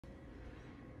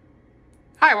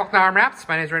Hi, welcome to Arm Wraps.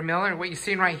 My name is Red Miller, and what you're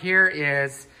seeing right here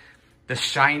is the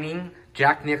Shining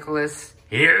Jack Nicholson.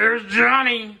 Here's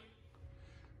Johnny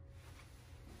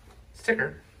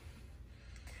sticker.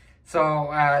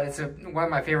 So it's one of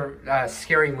my favorite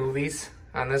scary movies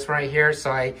on this right here.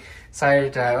 So I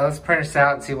decided let's print this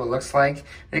out and see what it looks like.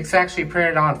 It's actually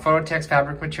printed on Photo-Tex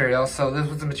fabric material. So this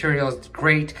was the material is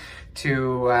great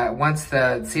to once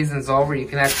the season's over, you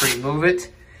can actually remove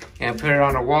it and put it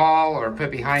on a wall or put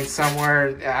it behind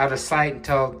somewhere out of sight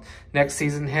until next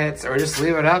season hits, or just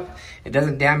leave it up. It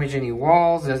doesn't damage any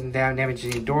walls, it doesn't damage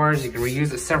any doors. You can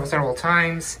reuse it several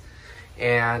times.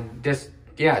 And just,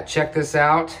 yeah, check this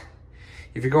out.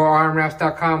 If you go to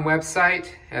armwraps.com website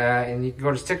and you can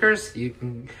go to stickers, you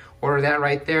can order that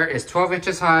right there. It's 12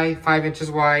 inches high, 5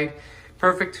 inches wide.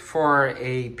 Perfect for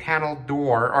a panel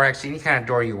door, or actually any kind of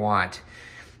door you want.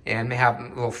 And have a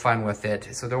little fun with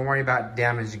it. So don't worry about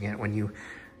damaging it when you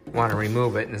want to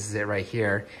remove it. And this is it right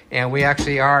here. And we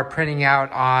actually are printing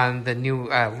out on the new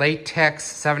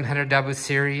latex 700W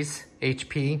series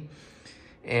HP.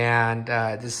 And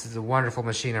this is a wonderful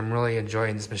machine. I'm really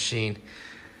enjoying this machine.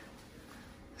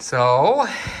 So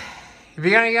if you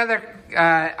got any other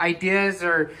ideas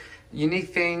or unique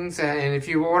things, and if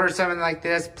you order something like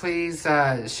this, please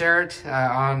share it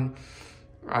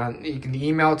you can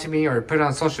email it to me or put it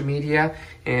on social media.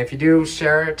 And if you do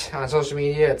share it on social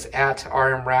media, it's at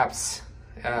RMWraps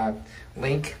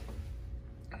link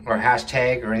or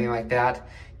hashtag or anything like that.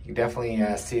 You can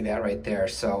definitely see that right there.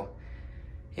 So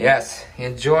yes,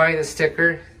 enjoy the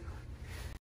sticker.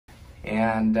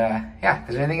 And yeah, if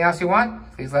there's anything else you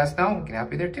want, please let us know. We can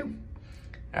help you there too.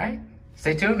 All right,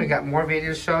 stay tuned. We got more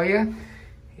videos to show you.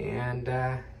 And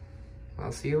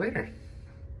I'll see you later.